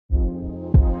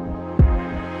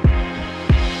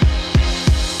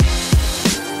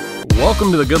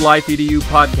Welcome to the Good Life EDU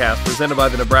podcast presented by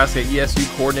the Nebraska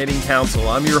ESU Coordinating Council.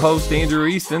 I'm your host, Andrew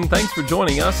Easton. Thanks for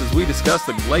joining us as we discuss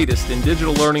the latest in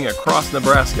digital learning across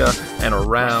Nebraska and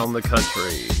around the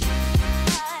country.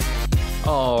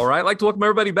 All right, I'd like to welcome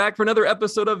everybody back for another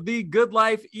episode of the Good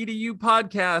Life EDU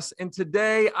podcast. And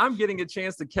today I'm getting a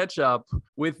chance to catch up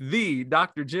with the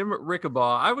Dr. Jim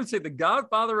Rickabaugh. I would say the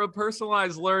godfather of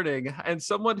personalized learning and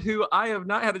someone who I have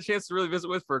not had a chance to really visit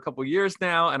with for a couple of years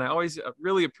now. And I always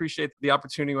really appreciate the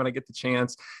opportunity when I get the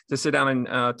chance to sit down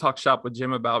and talk shop with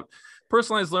Jim about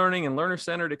personalized learning and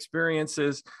learner-centered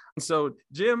experiences. And so,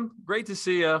 Jim, great to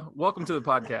see you. Welcome to the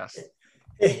podcast.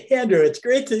 Hey, Andrew, it's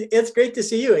great to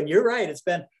see you. And you're right, it's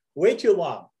been way too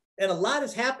long. And a lot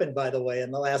has happened, by the way,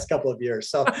 in the last couple of years.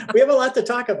 So we have a lot to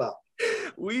talk about.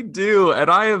 We do.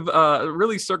 And I have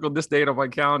really circled this date on my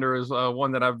calendar as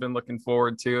one that I've been looking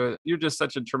forward to. You're just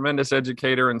such a tremendous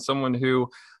educator and someone who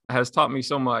has taught me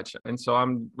so much. And so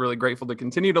I'm really grateful to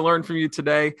continue to learn from you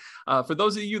today. For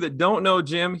those of you that don't know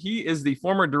Jim, he is the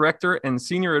former director and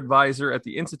senior advisor at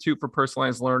the Institute for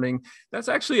Personalized Learning. That's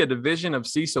actually a division of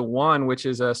CISA One, which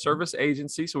is a service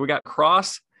agency. So we got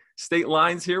cross state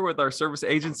lines here with our service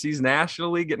agencies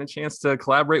nationally, getting a chance to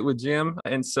collaborate with Jim.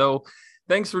 And so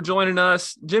thanks for joining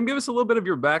us. Jim, give us a little bit of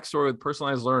your backstory with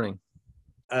personalized learning.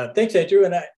 Thanks, Andrew.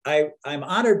 And I'm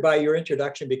honored by your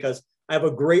introduction because I have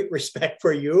a great respect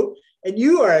for you. And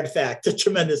you are, in fact, a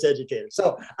tremendous educator.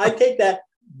 So I take that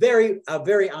very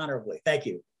honorably. Thank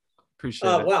you. Appreciate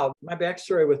it. Wow. My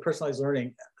backstory with personalized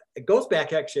learning, it goes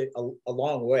back actually a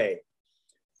long way.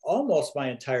 Almost my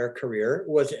entire career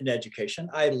was in education.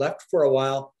 I left for a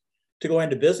while to go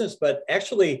into business, but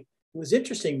actually it was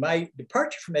interesting. My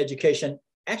departure from education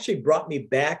actually brought me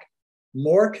back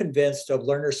more convinced of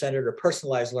learner-centered or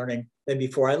personalized learning than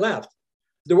before I left.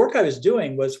 The work I was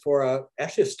doing was for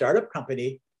actually a startup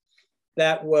company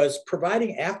that was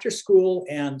providing after-school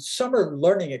and summer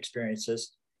learning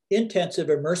experiences, intensive,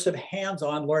 immersive,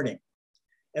 hands-on learning.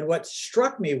 And what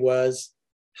struck me was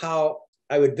how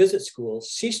I would visit schools,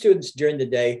 see students during the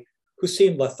day who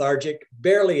seemed lethargic,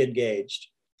 barely engaged.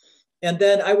 And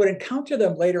then I would encounter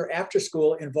them later after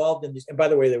school involved in these, and by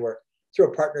the way, they were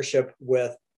through a partnership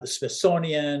with the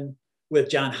Smithsonian, with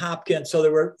Johns Hopkins. So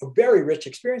there were very rich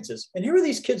experiences. And here were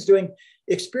these kids doing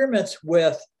experiments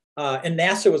with, and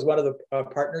NASA was one of the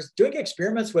partners, doing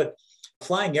experiments with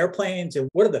flying airplanes and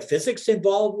what are the physics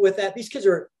involved with that. These kids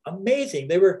are amazing.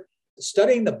 They were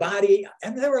studying the body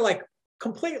and they were like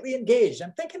completely engaged.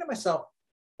 I'm thinking to myself,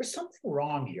 there's something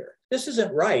wrong here. This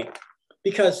isn't right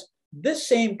because this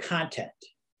same content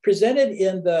presented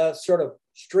in the sort of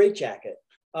straitjacket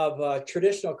of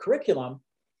traditional curriculum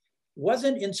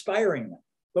wasn't inspiring them.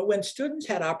 But when students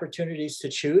had opportunities to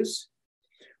choose,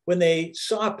 when they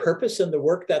saw a purpose in the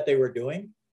work that they were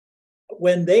doing,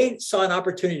 when they saw an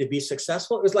opportunity to be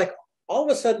successful, it was like all of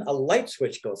a sudden a light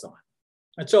switch goes on.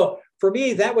 And so for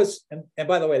me, that was, and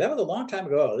by the way, that was a long time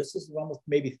ago. This is almost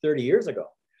maybe 30 years ago.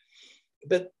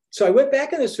 But so I went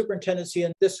back in the superintendency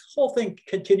and this whole thing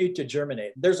continued to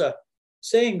germinate. There's a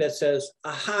saying that says,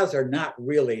 ahas are not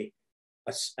really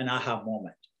an aha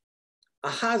moment.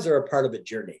 Ahas are a part of a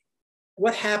journey.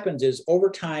 What happens is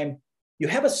over time, you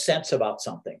have a sense about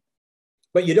something,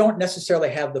 but you don't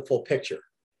necessarily have the full picture.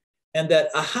 And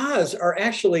that ahas are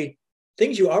actually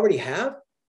things you already have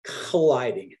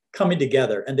colliding, coming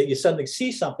together, and that you suddenly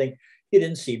see something you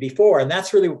didn't see before. And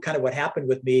that's really kind of what happened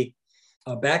with me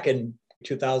back in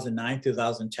 2009,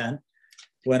 2010,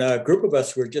 when a group of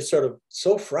us were just sort of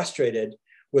so frustrated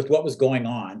with what was going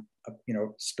on.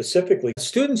 Specifically,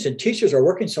 students and teachers are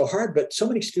working so hard, but so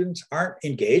many students aren't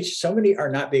engaged. So many are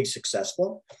not being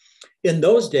successful. In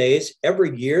those days,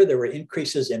 every year there were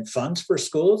increases in funds for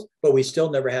schools, but we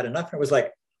still never had enough. And it was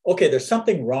like, okay, there's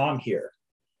something wrong here.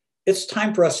 It's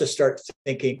time for us to start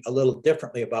thinking a little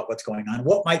differently about what's going on.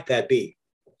 What might that be?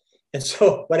 And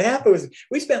so what happened was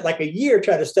we spent like a year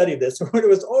trying to study this. And when it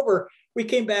was over, we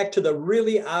came back to the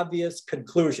really obvious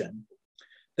conclusion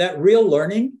that real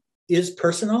learning is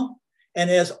personal and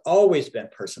has always been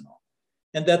personal.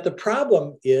 And that the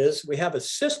problem is we have a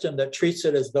system that treats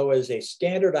it as though it's a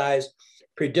standardized,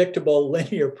 predictable,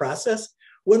 linear process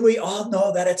when we all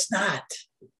know that it's not.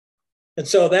 And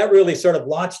so that really sort of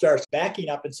launched our backing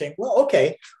up and saying, well,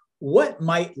 okay, what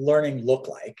might learning look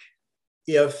like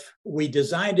if we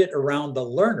designed it around the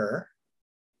learner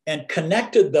and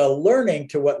connected the learning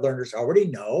to what learners already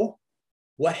know,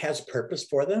 what has purpose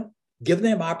for them, give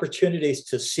them opportunities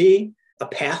to see a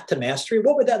path to mastery?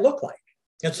 What would that look like?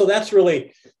 And so that's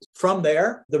really from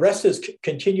there. The rest has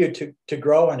continued to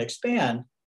grow and expand.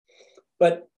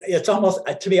 But it's almost,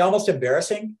 to me, almost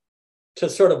embarrassing to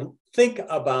sort of think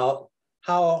about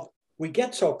how we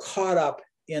get so caught up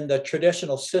in the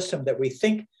traditional system that we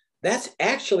think that's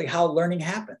actually how learning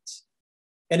happens.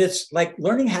 And it's like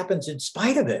learning happens in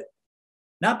spite of it,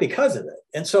 not because of it.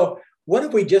 And so what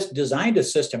if we just designed a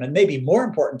system, and maybe more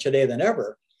important today than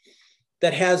ever,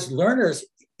 that has learners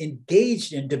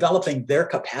engaged in developing their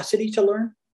capacity to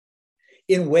learn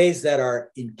in ways that are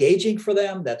engaging for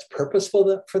them, that's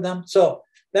purposeful for them. So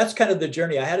that's kind of the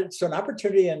journey. I had an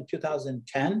opportunity in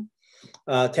 2010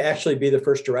 to actually be the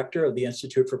first director of the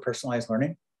Institute for Personalized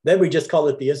Learning. Then we just called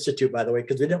it the Institute, by the way,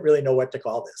 because we didn't really know what to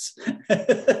call this.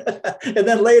 And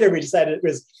then later we decided it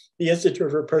was the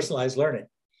Institute for Personalized Learning.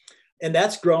 And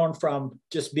that's grown from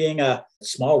just being a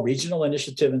small regional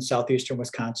initiative in southeastern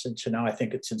Wisconsin to now I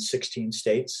think it's in 16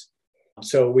 states.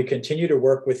 So we continue to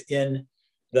work within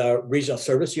the regional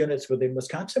service units within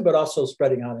Wisconsin, but also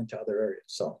spreading out into other areas.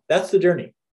 So that's the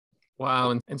journey.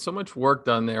 Wow. And so much work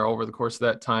done there over the course of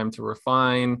that time to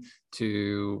refine,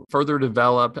 to further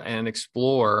develop and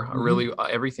explore really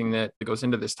everything that goes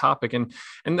into this topic. And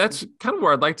that's kind of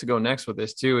where I'd like to go next with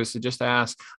this too, is to just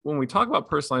ask, when we talk about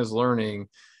personalized learning,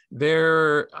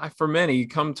 there, for many,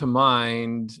 come to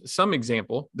mind some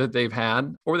example that they've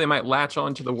had, or they might latch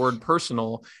on to the word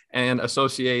personal and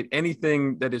associate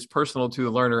anything that is personal to the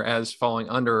learner as falling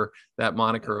under that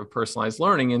moniker of personalized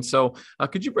learning. And so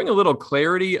could you bring a little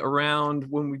clarity around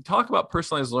when we talk about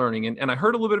personalized learning? And I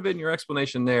heard a little bit of it in your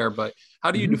explanation there, but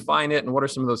how do you define it and what are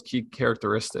some of those key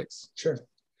characteristics? Sure.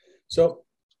 So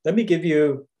let me give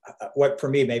you what for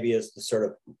me maybe is the sort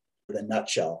of the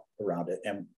nutshell around it.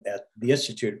 And at the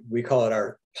Institute, we call it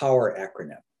our POWER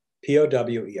acronym,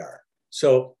 POWER.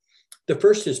 So the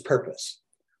first is purpose.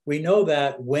 We know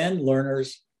that when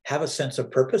learners have a sense of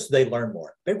purpose, they learn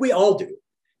more. But we all do.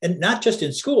 And not just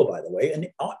in school, by the way, and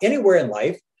anywhere in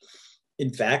life.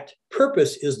 In fact,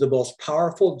 purpose is the most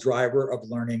powerful driver of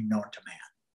learning known to man.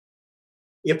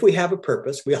 If we have a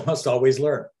purpose, we almost always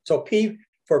learn. So P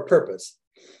for purpose.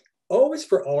 O is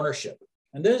for ownership.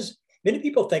 And there's many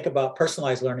people think about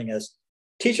personalized learning as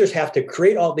teachers have to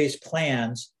create all these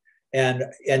plans and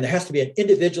there has to be an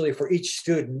individually for each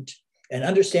student and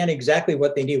understand exactly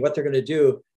what they need, what they're going to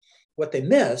do. What they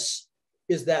miss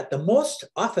is that the most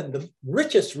often the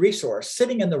richest resource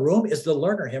sitting in the room is the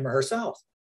learner, him or herself.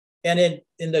 And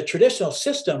in the traditional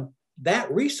system,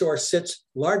 that resource sits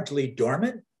largely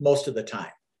dormant most of the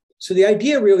time. So the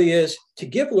idea really is to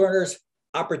give learners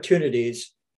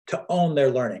opportunities to own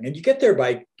their learning. And you get there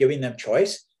by giving them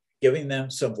choice, giving them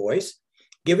some voice,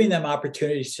 giving them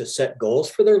opportunities to set goals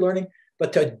for their learning,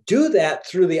 but to do that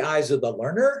through the eyes of the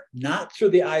learner, not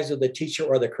through the eyes of the teacher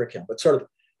or the curriculum, but sort of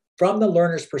from the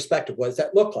learner's perspective. What does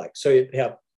that look like? So you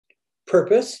have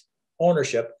purpose,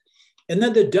 ownership, and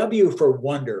then the W for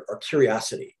wonder or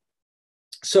curiosity.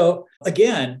 So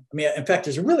again, I mean, in fact,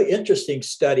 there's a really interesting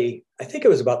study, I think it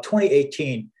was about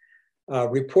 2018,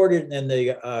 reported in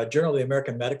the Journal of the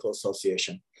American Medical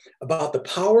Association about the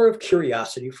power of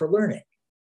curiosity for learning.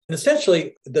 And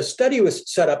essentially, the study was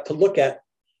set up to look at,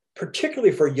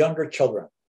 particularly for younger children,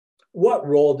 what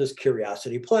role does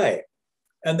curiosity play?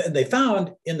 And they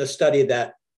found in the study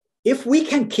that if we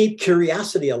can keep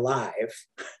curiosity alive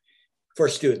for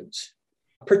students,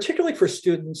 particularly for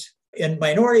students in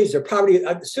minorities or poverty,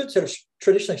 students that have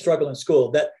traditionally struggled in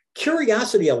school, that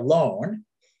curiosity alone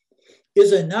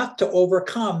is enough to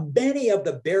overcome many of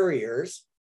the barriers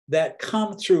that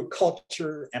come through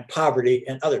culture and poverty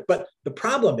and other. But the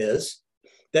problem is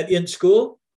that in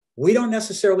school, we don't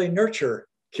necessarily nurture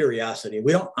curiosity.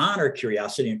 We don't honor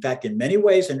curiosity. In fact, in many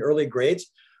ways in early grades,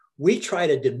 we try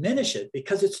to diminish it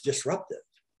because it's disruptive.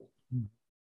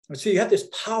 And so you have this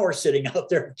power sitting out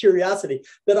there, curiosity,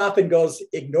 that often goes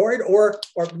ignored or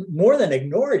more than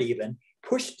ignored even,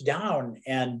 pushed down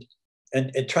and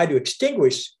tried to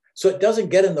extinguish so it doesn't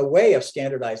get in the way of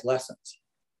standardized lessons.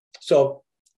 So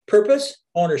purpose,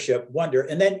 ownership, wonder,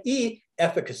 and then E,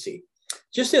 efficacy.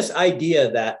 Just this idea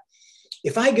that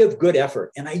if I give good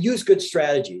effort and I use good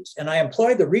strategies and I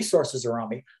employ the resources around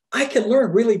me, I can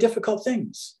learn really difficult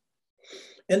things.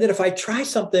 And that if I try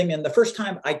something and the first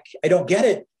time I don't get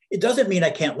it, it doesn't mean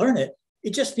I can't learn it.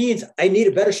 It just means I need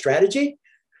a better strategy.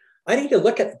 I need to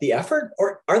look at the effort,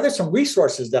 or are there some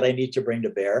resources that I need to bring to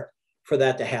bear for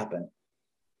that to happen?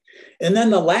 And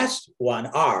then the last one,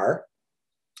 R,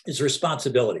 is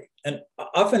responsibility. And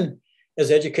often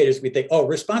as educators, we think, oh,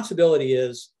 responsibility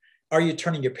is, are you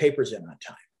turning your papers in on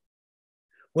time?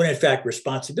 When in fact,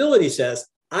 responsibility says,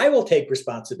 I will take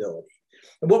responsibility.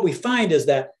 And what we find is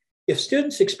that if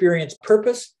students experience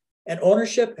purpose and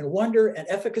ownership and wonder and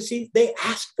efficacy, they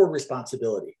ask for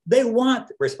responsibility. They want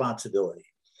responsibility.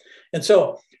 And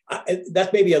so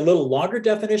that's maybe a little longer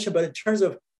definition, but in terms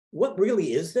of what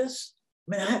really is this?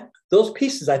 Those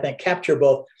pieces, I think, capture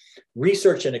both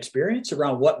research and experience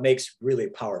around what makes really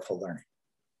powerful learning.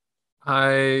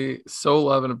 I so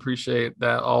love and appreciate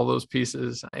that all those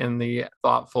pieces and the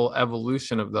thoughtful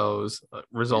evolution of those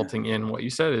resulting in what you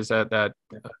said is that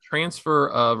transfer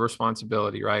of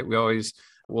responsibility, right? We always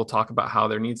will talk about how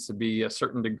there needs to be a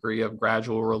certain degree of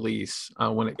gradual release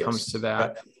when it comes to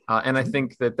that. And I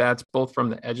think that that's both from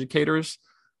the educator's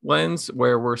lens,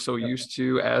 where we're so used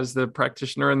to, as the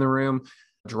practitioner in the room,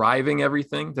 driving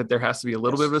everything, that there has to be a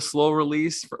little bit of a slow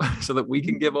release so that we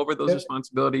can give over those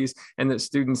responsibilities, and that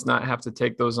students not have to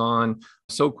take those on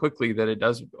so quickly that it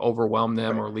does overwhelm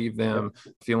them or leave them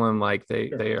feeling like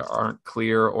they aren't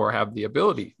clear or have the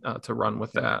ability to run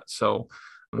with that. So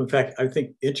in fact, I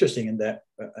think interesting in that,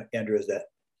 Andrew, is that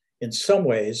in some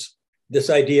ways, this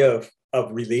idea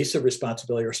of release of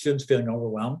responsibility or students feeling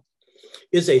overwhelmed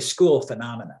is a school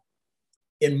phenomenon.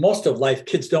 In most of life,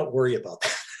 kids don't worry about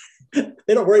that.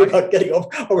 They don't worry about getting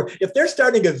over. If they're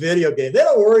starting a video game, they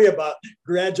don't worry about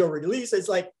gradual release. It's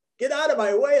like, get out of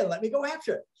my way and let me go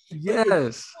after it.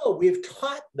 Yes. But we've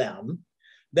taught them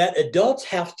that adults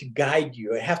have to guide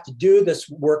you, have to do this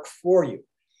work for you.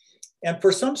 And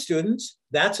for some students,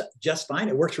 that's just fine.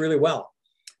 It works really well.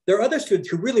 There are other students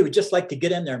who really would just like to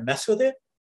get in there and mess with it.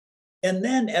 And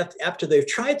then after they've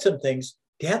tried some things,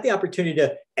 to have the opportunity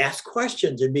to ask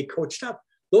questions and be coached up.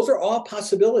 Those are all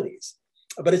possibilities.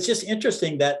 But it's just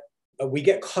interesting that we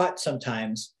get caught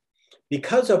sometimes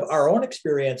because of our own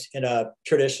experience in a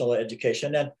traditional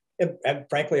education and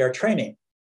frankly, our training,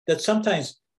 that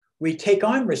sometimes we take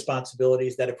on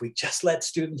responsibilities that if we just let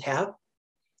students have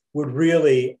would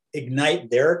really ignite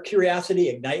their curiosity,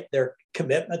 ignite their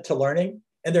commitment to learning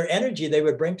and their energy they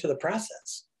would bring to the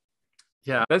process.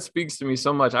 Yeah, that speaks to me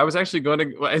so much. I was actually going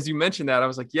to, as you mentioned that, I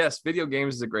was like, yes, video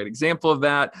games is a great example of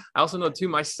that. I also know too,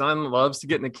 my son loves to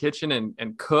get in the kitchen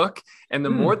and cook. And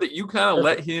the more that you kind of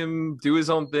let him do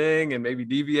his own thing and maybe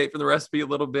deviate from the recipe a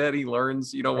little bit, he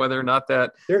learns, whether or not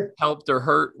that helped or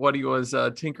hurt what he was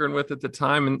tinkering with at the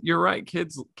time. And you're right,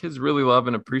 kids really love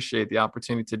and appreciate the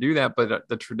opportunity to do that. But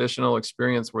the traditional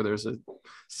experience where there's a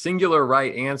singular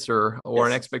right answer or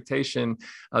an expectation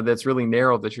that's really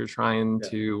narrow that you're trying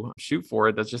to shoot for,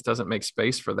 it that just doesn't make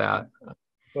space for that.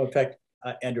 Well, in fact,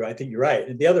 Andrew, I think you're right.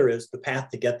 And the other is the path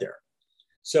to get there.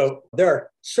 So there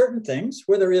are certain things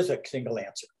where there is a single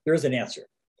answer. There is an answer.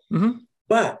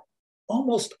 But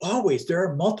almost always there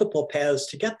are multiple paths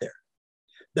to get there.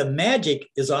 The magic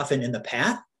is often in the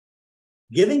path,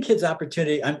 giving kids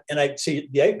opportunity. And I see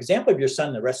the example of your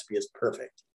son, the recipe is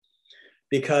perfect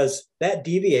because that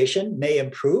deviation may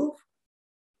improve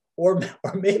or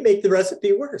may make the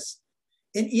recipe worse.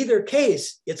 In either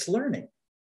case, it's learning.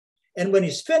 And when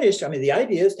he's finished, the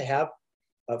idea is to have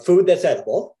food that's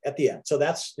edible at the end. So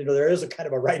that's, there is a kind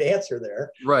of a right answer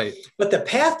there. Right. But the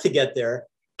path to get there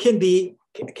can be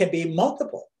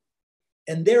multiple.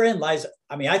 And therein lies,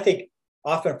 I think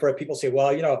often for people say,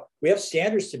 well, we have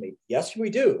standards to meet. Yes, we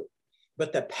do.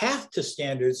 But the path to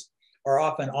standards are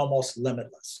often almost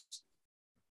limitless.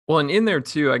 Well, and in there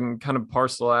too, I can kind of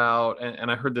parcel out, and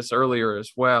I heard this earlier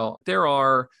as well, there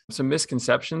are some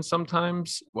misconceptions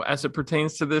sometimes as it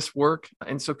pertains to this work.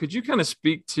 And so could you kind of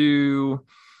speak to,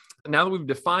 now that we've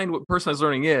defined what personalized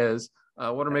learning is,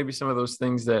 what are maybe some of those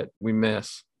things that we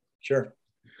miss? Sure.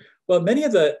 Well, many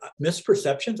of the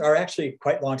misperceptions are actually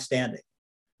quite longstanding.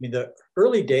 The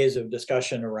early days of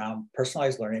discussion around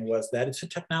personalized learning was that it's a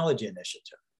technology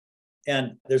initiative.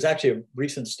 And there's actually a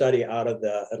recent study out of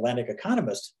the Atlantic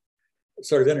Economist,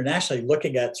 sort of internationally,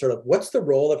 looking at sort of what's the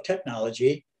role of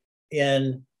technology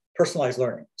in personalized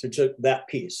learning. So that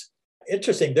piece.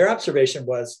 Interesting, their observation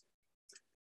was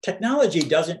technology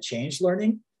doesn't change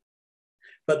learning,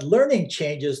 but learning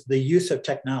changes the use of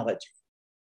technology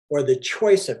or the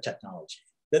choice of technology.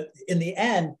 That in the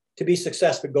end, to be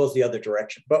successful, it goes the other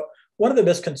direction. But one of the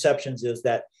misconceptions is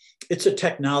that it's a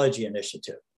technology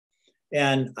initiative.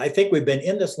 And I think we've been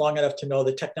in this long enough to know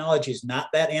that technology is not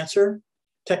that answer.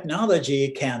 Technology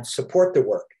can support the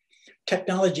work.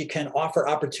 Technology can offer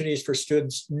opportunities for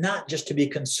students not just to be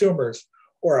consumers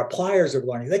or appliers of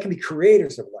learning. They can be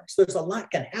creators of learning. So there's a lot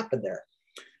can happen there.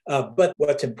 But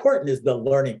what's important is the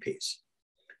learning piece.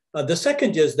 The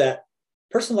second is that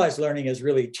personalized learning is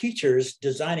really teachers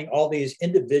designing all these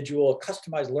individual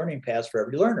customized learning paths for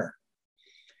every learner.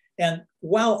 And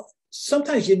while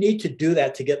sometimes you need to do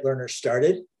that to get learners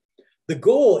started, the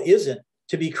goal isn't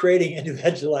to be creating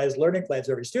individualized learning plans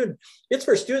for every student. It's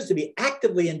for students to be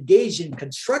actively engaged in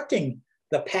constructing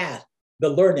the path, the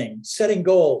learning, setting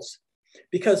goals.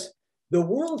 Because the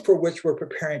world for which we're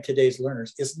preparing today's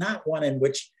learners is not one in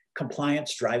which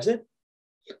compliance drives it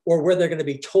or where they're going to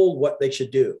be told what they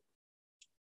should do.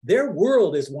 Their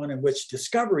world is one in which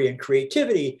discovery and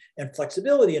creativity and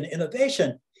flexibility and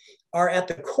innovation are at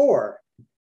the core.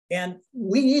 And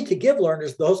we need to give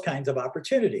learners those kinds of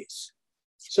opportunities.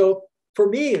 So for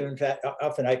me, in fact,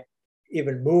 often I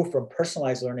even move from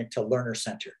personalized learning to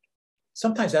learner-centered.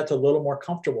 Sometimes that's a little more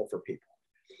comfortable for people.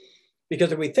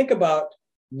 Because if we think about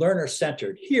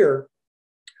learner-centered here,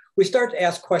 we start to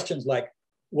ask questions like,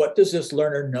 what does this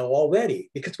learner know already?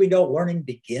 Because we know learning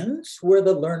begins where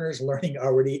the learner's learning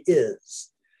already is.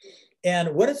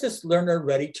 And what is this learner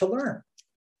ready to learn?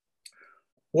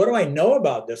 What do I know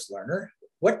about this learner?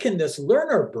 What can this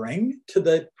learner bring to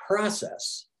the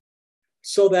process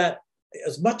so that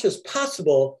as much as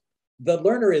possible, the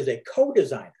learner is a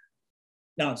co-designer?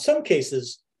 Now, in some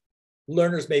cases,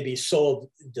 learners may be sole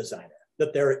designer,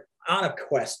 that they're on a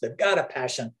quest, they've got a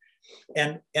passion,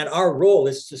 and our role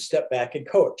is to step back and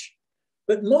coach.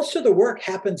 But most of the work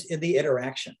happens in the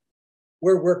interaction,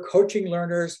 where we're coaching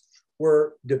learners,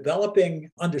 we're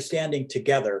developing understanding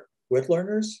together with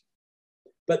learners,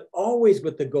 but always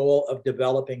with the goal of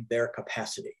developing their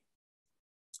capacity,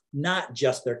 not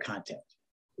just their content.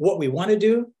 What we want to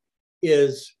do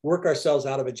is work ourselves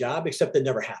out of a job, except it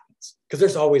never happens because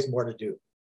there's always more to do.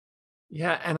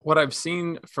 Yeah. And what I've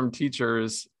seen from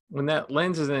teachers, when that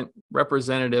lens isn't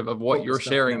representative of what you're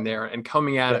sharing there and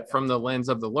coming at it from the lens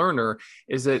of the learner,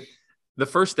 is that the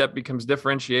first step becomes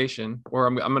differentiation, or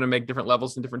I'm going to make different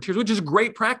levels and different tiers, which is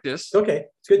great practice. Okay,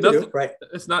 it's good to do, right?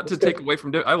 It's not to take away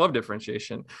from, I love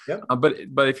differentiation. Yep.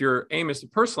 But if your aim is to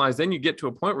personalize, then you get to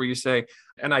a point where you say,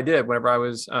 and I did, whenever I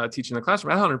was teaching the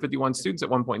classroom, I had 151 students at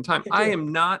one point in time. I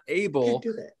am not able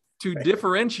to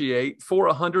differentiate for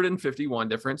 151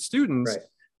 different students. Right.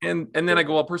 And then I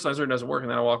go, well, personalized learning doesn't work,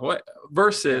 and then I walk away,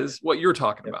 versus what you're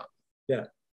talking about. Yeah.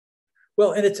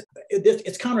 Well, and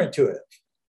it's counterintuitive,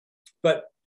 but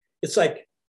it's like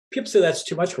people say that's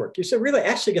too much work. You say, really,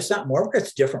 actually, it's not more work,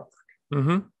 it's different work.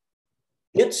 Mm-hmm.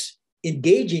 It's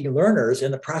engaging learners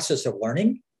in the process of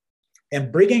learning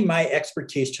and bringing my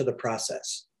expertise to the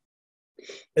process,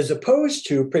 as opposed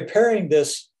to preparing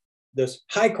this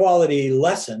high quality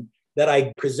lesson that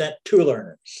I present to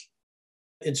learners.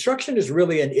 Instruction is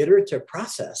really an iterative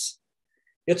process.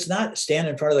 It's not stand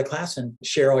in front of the class and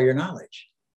share all your knowledge.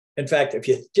 In fact, if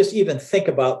you just even think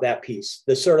about that piece,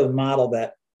 the sort of model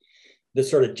that, the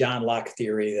sort of John Locke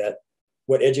theory that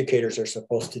what educators are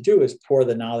supposed to do is pour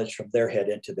the knowledge from their head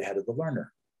into the head of the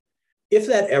learner. If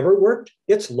that ever worked,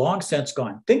 it's long since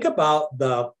gone. Think about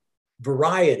the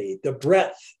variety, the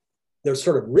breadth, the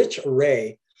sort of rich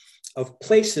array of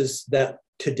places that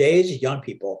today's young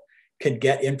people can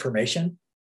get information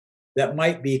that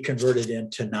might be converted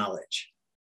into knowledge.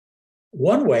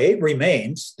 One way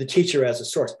remains the teacher as a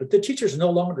source, but the teacher is no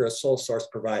longer a sole source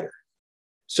provider.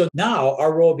 So now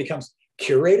our role becomes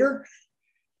curator.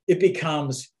 It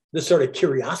becomes the sort of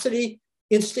curiosity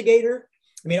instigator.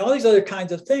 I mean, all these other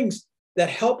kinds of things that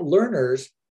help learners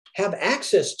have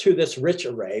access to this rich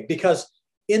array, because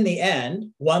in the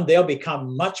end, one, they'll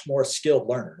become much more skilled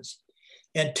learners,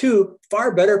 and two,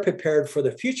 far better prepared for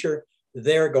the future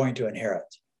they're going to inherit.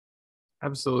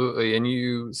 Absolutely. And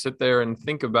you sit there and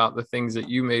think about the things that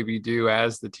you maybe do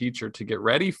as the teacher to get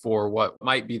ready for what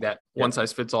might be that one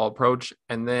size fits all approach,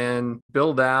 and then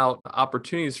build out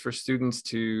opportunities for students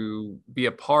to be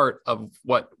a part of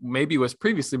what maybe was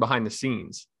previously behind the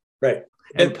scenes. Right.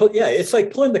 And it's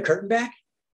like pulling the curtain back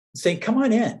and saying, come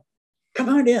on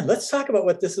in, let's talk about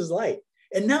what this is like.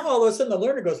 And now all of a sudden the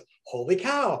learner goes, holy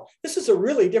cow, this is a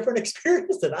really different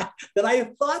experience than I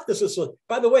thought this was.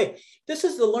 By the way, this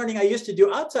is the learning I used to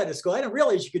do outside of school. I didn't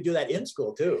realize you could do that in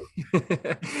school too.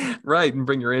 Right. And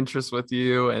bring your interests with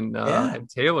you and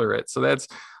tailor it. So that's,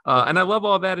 and I love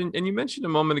all that. And you mentioned a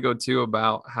moment ago too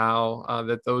about how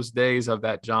that those days of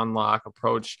that John Locke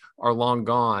approach are long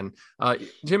gone.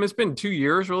 Jim, it's been 2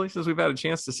 years really since we've had a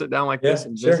chance to sit down like this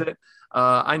and visit.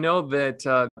 I know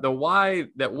that the why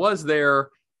that was there,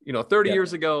 30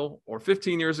 years ago or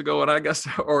 15 years ago, and I guess,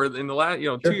 or in the last,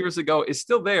 2 years ago is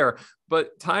still there,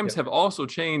 but times have also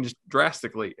changed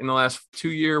drastically in the last 2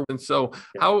 years. And so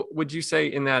how would you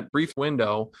say in that brief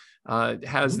window,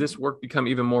 has this work become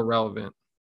even more relevant?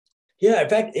 Yeah, in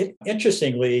fact,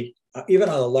 interestingly, even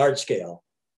on a large scale,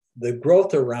 the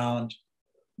growth around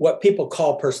what people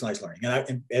call personalized learning,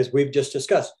 and as we've just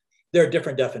discussed, there are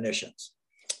different definitions.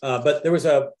 But there was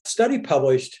a study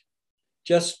published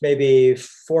just maybe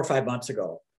 4 or 5 months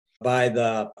ago by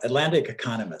the Atlantic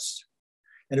Economist.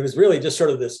 And it was really just sort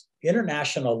of this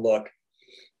international look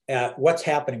at what's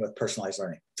happening with personalized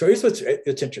learning. So here's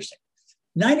it's interesting.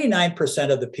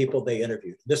 99% of the people they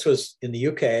interviewed, this was in the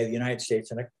UK, the United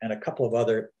States, and a couple of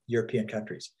other European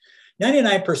countries,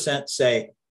 99% say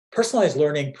personalized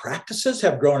learning practices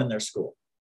have grown in their school.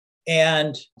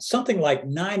 And something like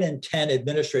 9 in 10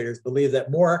 administrators believe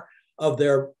that more of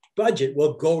their budget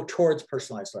will go towards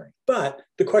personalized learning. But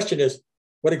the question is,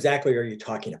 what exactly are you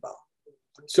talking about?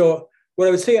 So what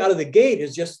I would say out of the gate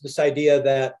is just this idea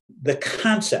that the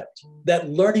concept that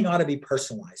learning ought to be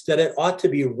personalized, that it ought to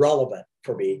be relevant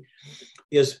for me,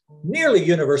 is nearly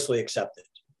universally accepted.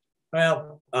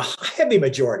 Well, a heavy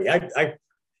majority.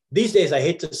 These days, I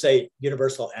hate to say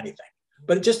universal anything,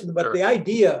 but the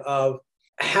idea of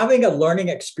having a learning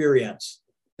experience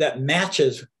that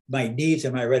matches my needs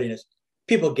and my readiness,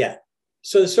 people get.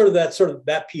 So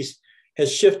that piece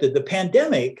has shifted. The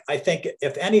pandemic, I think,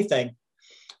 if anything,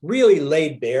 really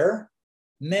laid bare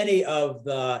many of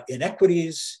the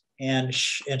inequities and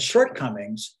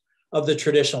shortcomings of the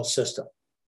traditional system.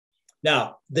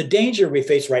 Now, the danger we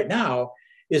face right now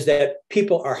is that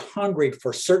people are hungry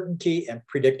for certainty and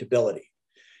predictability.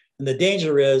 And the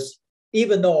danger is,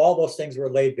 even though all those things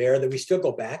were laid bare, that we still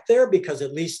go back there because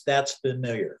at least that's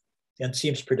familiar and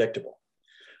seems predictable.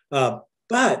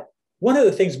 But one of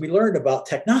the things we learned about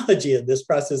technology in this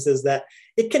process is that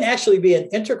it can actually be an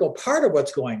integral part of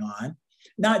what's going on,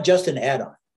 not just an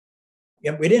add-on.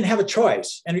 And we didn't have a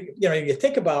choice. And you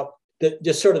think about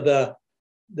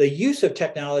the use of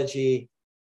technology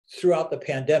throughout the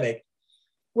pandemic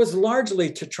was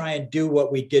largely to try and do what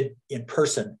we did in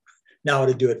person, now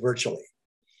to do it virtually,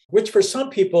 which for some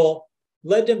people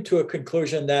led them to a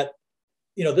conclusion that,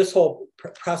 this whole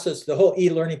process, the whole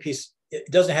e-learning piece, it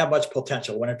doesn't have much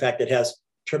potential, when in fact it has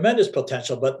tremendous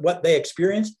potential, but what they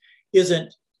experienced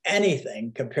isn't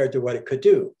anything compared to what it could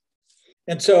do.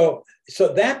 And so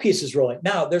that piece is rolling.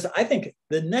 Now, I think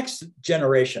the next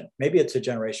generation, maybe it's a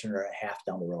generation or a half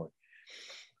down the road,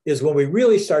 is when we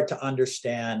really start to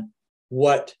understand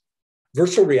what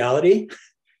virtual reality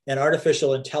and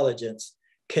artificial intelligence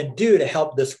can do to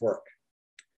help this work.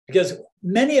 Because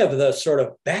many of the sort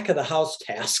of back of the house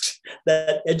tasks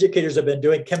that educators have been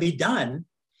doing can be done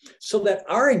so that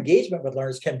our engagement with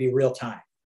learners can be real time.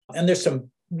 And there's some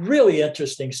really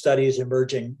interesting studies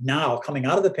emerging now coming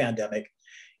out of the pandemic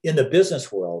in the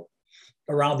business world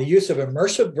around the use of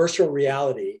immersive virtual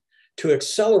reality to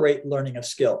accelerate learning of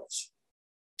skills.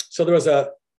 So there was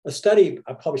a study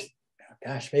published,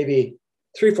 maybe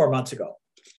 3-4 months ago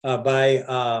by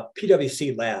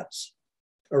PwC Labs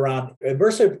around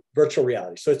immersive virtual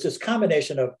reality. So it's this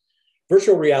combination of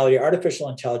virtual reality, artificial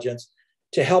intelligence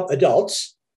to help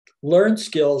adults learn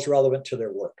skills relevant to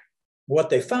their work. What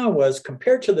they found was,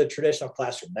 compared to the traditional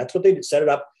classroom, that's what they did, set it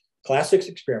up, classics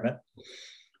experiment,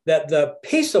 that the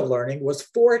pace of learning was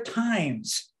 4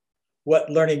 times what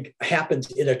learning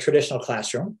happens in a traditional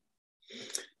classroom.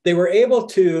 They were able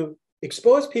to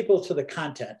expose people to the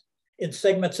content in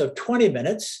segments of 20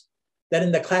 minutes that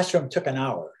in the classroom took an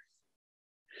hour.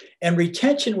 And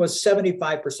retention was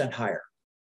 75% higher.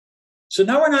 So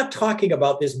now we're not talking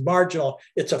about this marginal,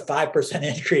 it's a 5%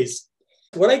 increase.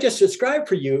 What I just described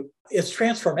for you is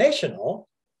transformational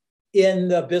in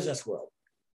the business world.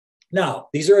 Now,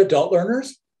 these are adult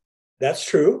learners. That's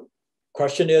true.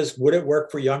 Question is, would it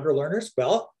work for younger learners?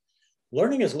 Well,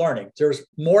 learning is learning. There's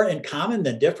more in common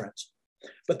than difference.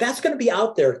 But that's going to be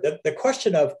out there. The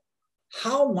question of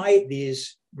how might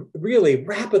these really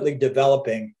rapidly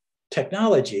developing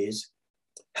technologies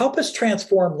help us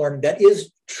transform learning that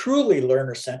is truly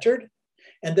learner-centered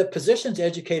and that positions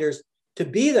educators to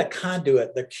be the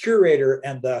conduit, the curator,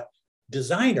 and the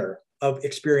designer of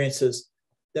experiences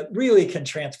that really can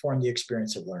transform the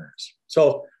experience of learners.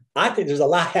 So I think there's a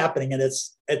lot happening and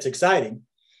it's exciting.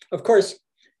 Of course,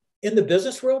 in the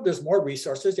business world, there's more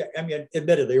resources. I mean,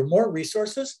 admittedly, there are more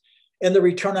resources and the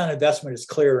return on investment is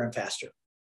clearer and faster.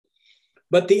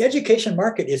 But the education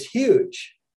market is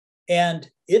huge. And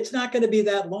it's not going to be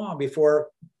that long before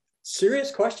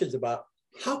serious questions about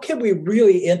how can we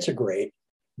really integrate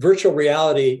virtual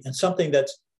reality in something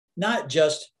that's not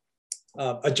just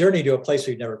a journey to a place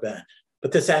we've never been,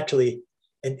 but that's actually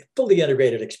a fully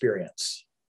integrated experience.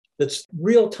 That's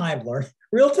real-time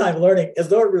learning as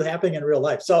though it were happening in real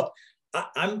life. So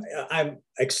I'm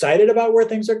excited about where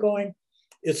things are going.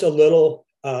 It's a little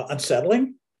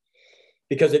unsettling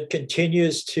because it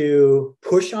continues to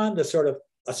push on the sort of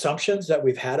assumptions that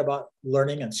we've had about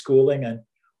learning and schooling and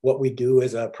what we do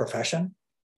as a profession.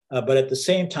 But at the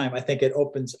same time, I think it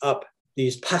opens up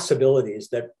these possibilities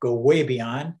that go way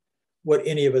beyond what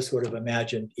any of us would have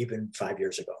imagined even 5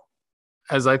 years ago.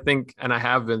 as I think, and I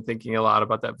have been thinking a lot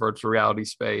about that virtual reality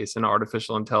space and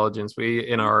artificial intelligence, we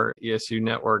in our ESU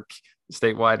network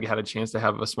statewide had a chance to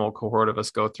have a small cohort of us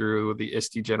go through the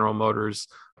ISTE General Motors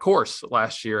course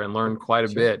last year and learned quite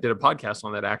a bit. Did a podcast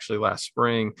on that actually last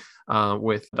spring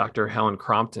with Dr. Helen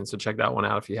Crompton. So check that one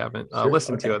out if you haven't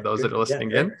listened to it, those that are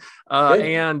listening in.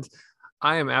 And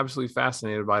I am absolutely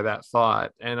fascinated by that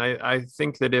thought. And I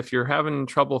think that if you're having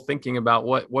trouble thinking about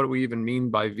what do we even mean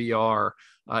by VR,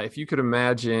 if you could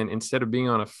imagine, instead of being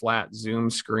on a flat Zoom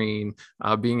screen,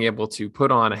 being able to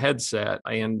put on a headset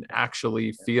and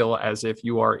actually feel as if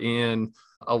you are in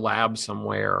a lab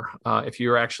somewhere. If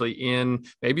you're actually in,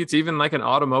 maybe it's even like an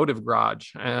automotive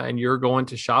garage and you're going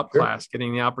to shop class,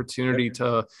 getting the opportunity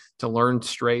to learn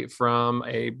straight from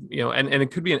a, and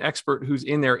it could be an expert who's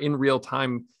in there in real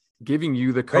time, giving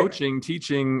you the coaching,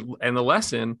 teaching, and the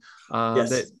lesson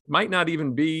that might not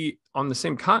even be on the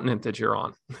same continent that you're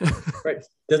on.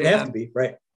 Doesn't have to be.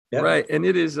 Right. And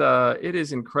it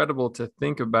is incredible to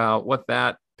think about what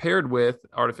that paired with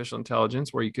artificial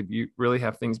intelligence, where you really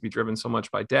have things be driven so much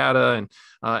by data.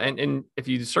 And if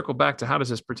you circle back to how does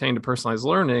this pertain to personalized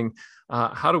learning,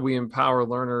 how do we empower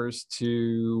learners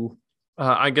to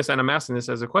I guess, and I'm asking this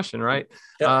as a question, right?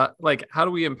 Like, how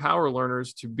do we empower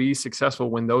learners to be successful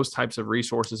when those types of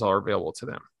resources are available to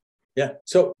them? Yeah.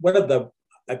 So one of the,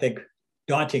 I think,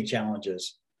 daunting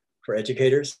challenges for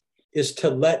educators is to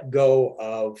let go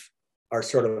of our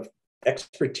sort of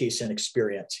expertise and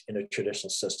experience in a traditional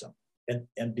system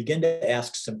and begin to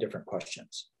ask some different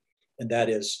questions. And that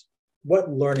is,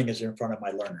 what learning is in front of my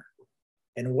learner?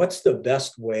 And what's the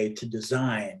best way to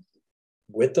design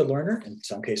with the learner, in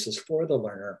some cases for the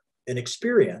learner, an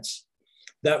experience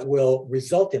that will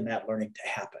result in that learning to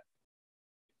happen?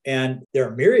 And there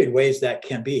are myriad ways that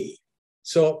can be.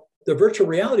 So the virtual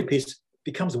reality piece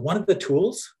becomes one of the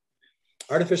tools.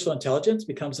 Artificial intelligence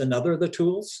becomes another of the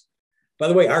tools. By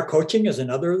the way, our coaching is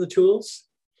another of the tools,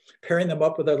 pairing them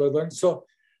up with other learners. So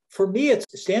for me, it's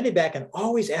standing back and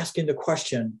always asking the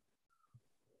question,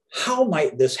 how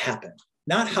might this happen?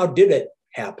 Not how did it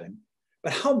happen,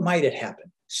 but how might it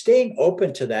happen? Staying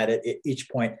open to that at each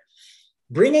point,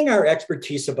 bringing our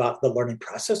expertise about the learning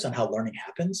process and how learning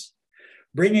happens,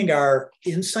 bringing our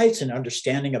insights and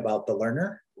understanding about the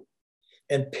learner,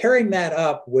 and pairing that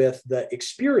up with the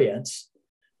experience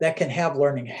that can have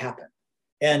learning happen.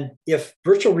 And if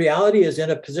virtual reality is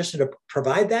in a position to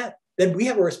provide that, then we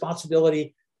have a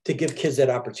responsibility to give kids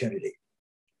that opportunity.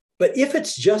 But if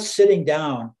it's just sitting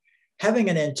down,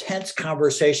 having an intense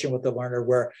conversation with the learner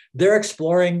where they're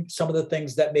exploring some of the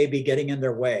things that may be getting in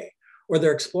their way, or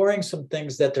they're exploring some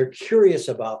things that they're curious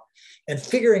about and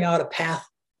figuring out a path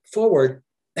forward,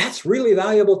 that's really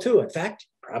valuable too. In fact,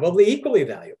 probably equally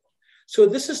valuable. So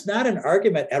this is not an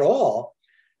argument at all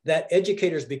that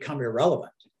educators become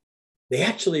irrelevant. They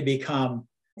actually become,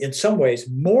 in some ways,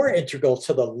 more integral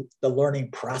to the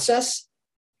learning process.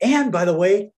 And by the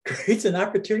way, creates an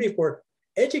opportunity for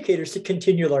educators to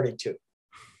continue learning too.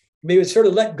 Maybe we sort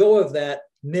of let go of that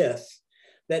myth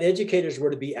that educators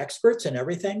were to be experts in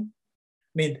everything.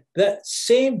 I mean, that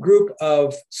same group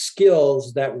of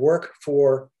skills that work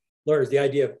for learners, the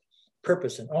idea of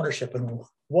purpose and ownership and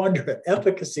wonder and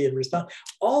efficacy and response,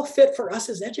 all fit for us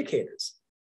as educators.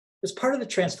 It's part of the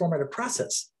transformative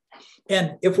process.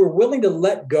 And if we're willing to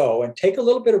let go and take a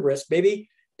little bit of risk, maybe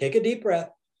take a deep breath,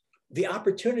 the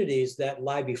opportunities that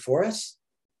lie before us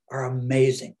are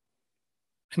amazing.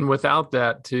 And without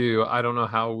that too, I don't know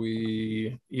how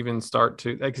we even start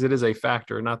to, because it is a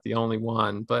factor, not the only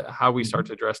one, but how we start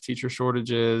to address teacher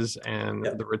shortages and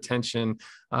the retention,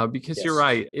 because you're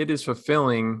right, it is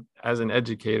fulfilling as an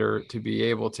educator to be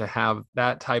able to have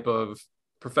that type of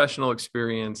professional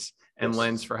experience and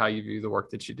lens for how you view the work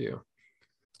that you do.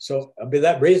 So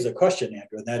that raises a question,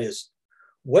 Andrew, and that is,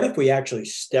 what if we actually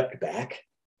stepped back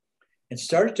and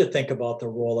started to think about the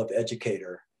role of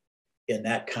educator in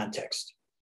that context?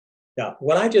 Now,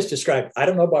 what I just described, I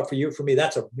don't know about for you, for me,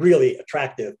 that's a really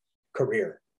attractive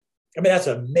career. I mean, that's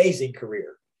an amazing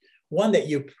career, one that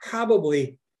you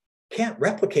probably can't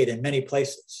replicate in many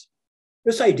places.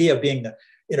 This idea of being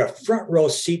in a front row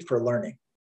seat for learning,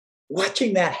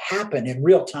 watching that happen in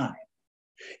real time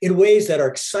in ways that are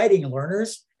exciting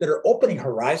learners, that are opening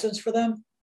horizons for them,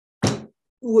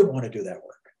 who would want to do that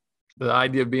work? The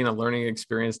idea of being a learning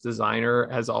experience designer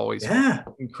has always been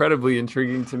incredibly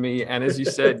intriguing to me. And as you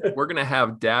said, we're going to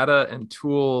have data and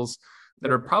tools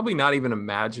that are probably not even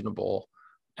imaginable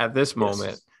at this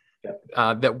moment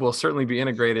that will certainly be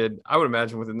integrated, I would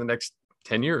imagine, within the next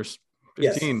 10 years,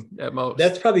 15 at most.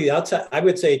 That's probably the outside. I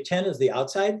would say 10 is the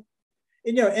outside.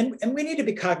 And we need to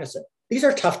be cognizant. These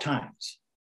are tough times.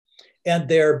 And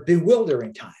they're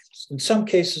bewildering times. In some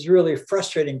cases, really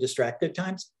frustrating, distracted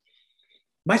times.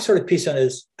 My sort of piece on it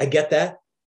is, I get that.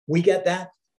 We get that.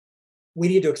 We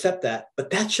need to accept that. But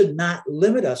that should not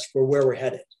limit us for where we're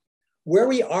headed. Where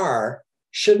we are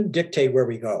shouldn't dictate where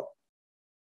we go.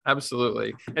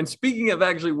 Absolutely. And speaking of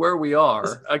actually where we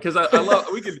are, because I love,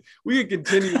 we could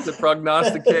continue to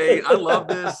prognosticate. I love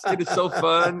this. It is so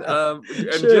fun. And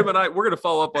sure. Jim and I, we're going to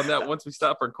follow up on that once we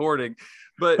stop recording.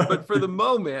 But for the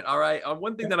moment, all right,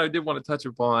 one thing that I did want to touch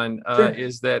upon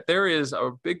is that there is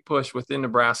a big push within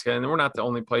Nebraska, and we're not the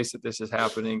only place that this is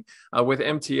happening, with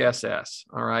MTSS.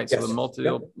 All right. Yes. So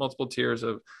the multiple tiers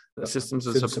of systems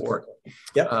of support.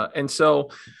 Yep. And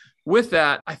so with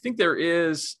that, I think there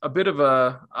is a bit of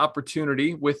a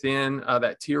opportunity within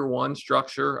that tier one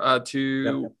structure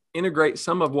to integrate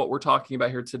some of what we're talking about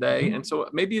here today. Mm-hmm. And so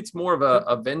maybe it's more of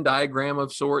a Venn diagram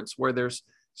of sorts where there's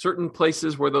certain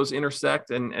places where those intersect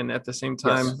and at the same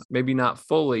time, maybe not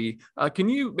fully. Can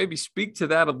you maybe speak to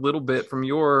that a little bit from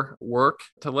your work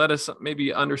to let us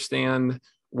maybe understand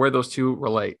where those two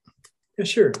relate? Yeah,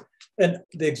 sure. And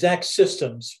the exact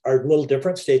systems are a little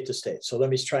different state to state. So let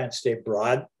me try and stay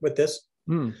broad with this.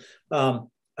 And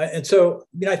so,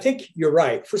 I think you're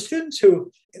right. For students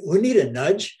who need a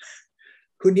nudge,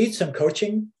 who need some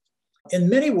coaching, in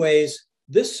many ways,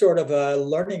 this sort of a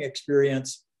learning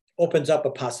experience opens up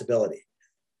a possibility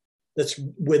that's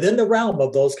within the realm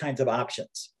of those kinds of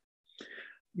options.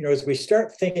 As we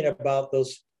start thinking about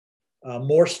those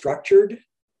more structured,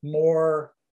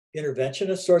 more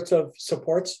interventionist sorts of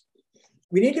supports,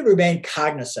 we need to remain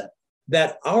cognizant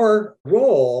that our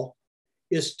role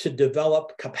is to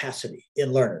develop capacity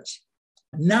in learners,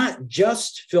 not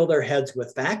just fill their heads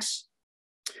with facts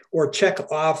or check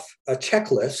off a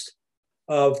checklist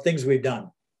of things we've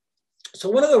done. So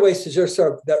one of the ways to just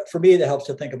sort of, that for me that helps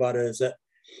to think about it is that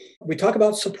we talk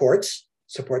about supports.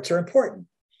 Supports are important,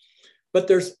 but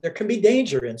there can be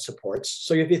danger in supports.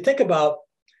 So if you think about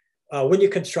when you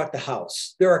construct a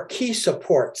house, there are key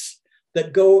supports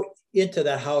that go into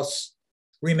that house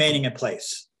remaining in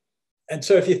place. And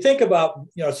so if you think about,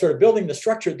 sort of building the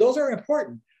structure, those are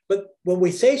important. But when we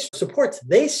say supports,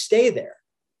 they stay there.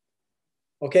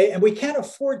 Okay. And we can't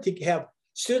afford to have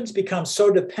students become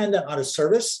so dependent on a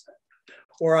service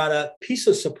or on a piece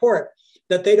of support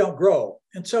that they don't grow.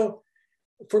 And so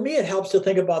for me, it helps to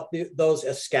think about those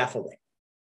as scaffolding.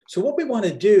 So what we want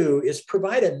to do is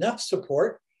provide enough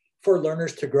support for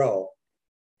learners to grow.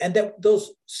 And that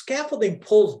those scaffolding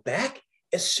pulls back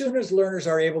as soon as learners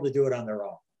are able to do it on their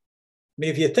own. I mean,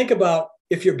 if you think about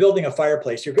if you're building a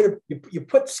fireplace, you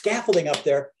put scaffolding up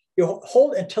there, you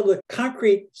hold until the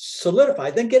concrete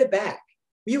solidifies, then get it back.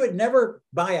 You would never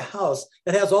buy a house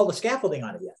that has all the scaffolding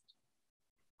on it yet.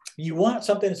 You want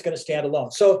something that's going to stand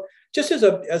alone. So just as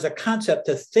a concept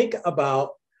to think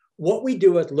about what we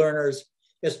do with learners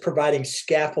is providing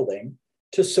scaffolding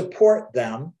to support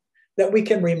them that we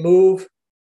can remove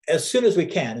as soon as we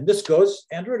can. And this goes,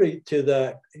 Andrew, to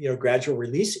the gradual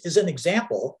release is an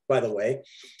example, by the way,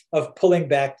 of pulling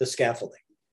back the scaffolding.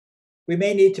 We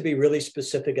may need to be really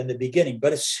specific in the beginning,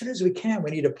 but as soon as we can,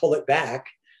 we need to pull it back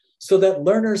so that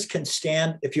learners can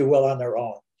stand, if you will, on their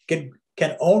own, can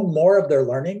own more of their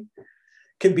learning,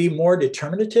 can be more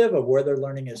determinative of where their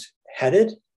learning is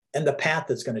headed and the path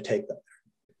that's going to take them.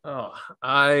 Oh,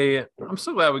 I'm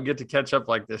so glad we get to catch up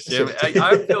like this, Jim.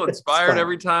 I feel inspired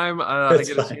every time I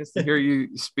get a chance to hear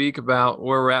you speak about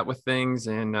where we're at with things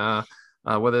and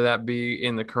whether that be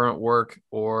in the current work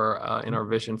or in our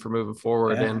vision for moving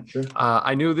forward. Yeah, and sure.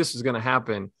 I knew this was going to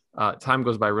happen. Time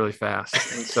goes by really fast.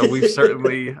 And so we've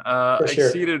certainly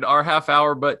exceeded our half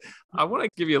hour, but I want to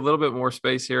give you a little bit more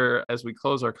space here as we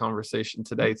close our conversation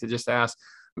today to just ask,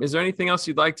 is there anything else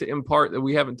you'd like to impart that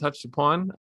we haven't touched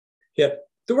upon? Yep.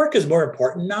 The work is more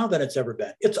important now than it's ever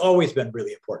been. It's always been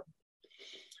really important.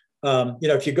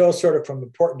 If you go sort of from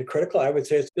important to critical, I would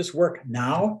say this work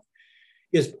now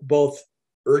is both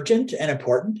urgent and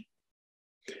important,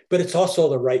 but it's also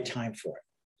the right time for it.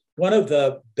 One of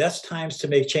the best times to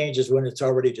make change is when it's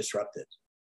already disrupted.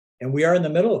 And we are in the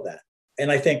middle of that.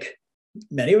 And I think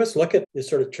many of us look at this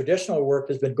sort of traditional work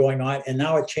that's been going on and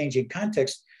now a changing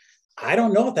context. I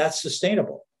don't know if that's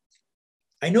sustainable.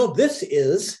 I know this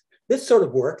sort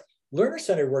of work,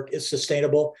 learner-centered work, is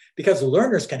sustainable because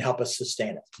learners can help us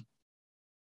sustain it.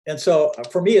 And so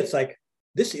for me, it's like,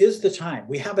 this is the time.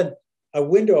 We have a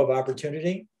window of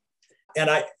opportunity. And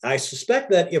I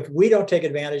suspect that if we don't take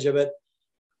advantage of it,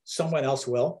 someone else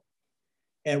will.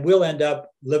 And we'll end up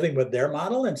living with their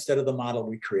model instead of the model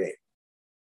we create.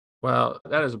 Well,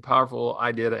 that is a powerful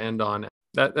idea to end on.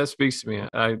 That speaks to me.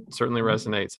 It certainly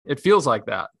resonates. It feels like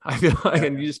that. I feel like,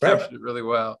 and you just captured it really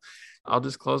well. I'll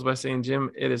just close by saying, Jim,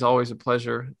 it is always a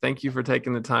pleasure. Thank you for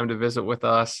taking the time to visit with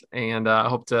us. And I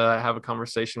hope to have a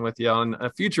conversation with you on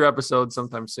a future episode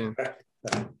sometime soon.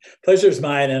 Pleasure's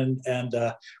mine. And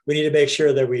we need to make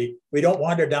sure that we don't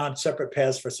wander down separate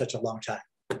paths for such a long time.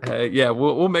 Yeah,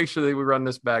 we'll make sure that we run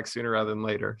this back sooner rather than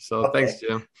later. So Okay. Thanks,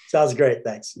 Jim. Sounds great.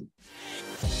 Thanks.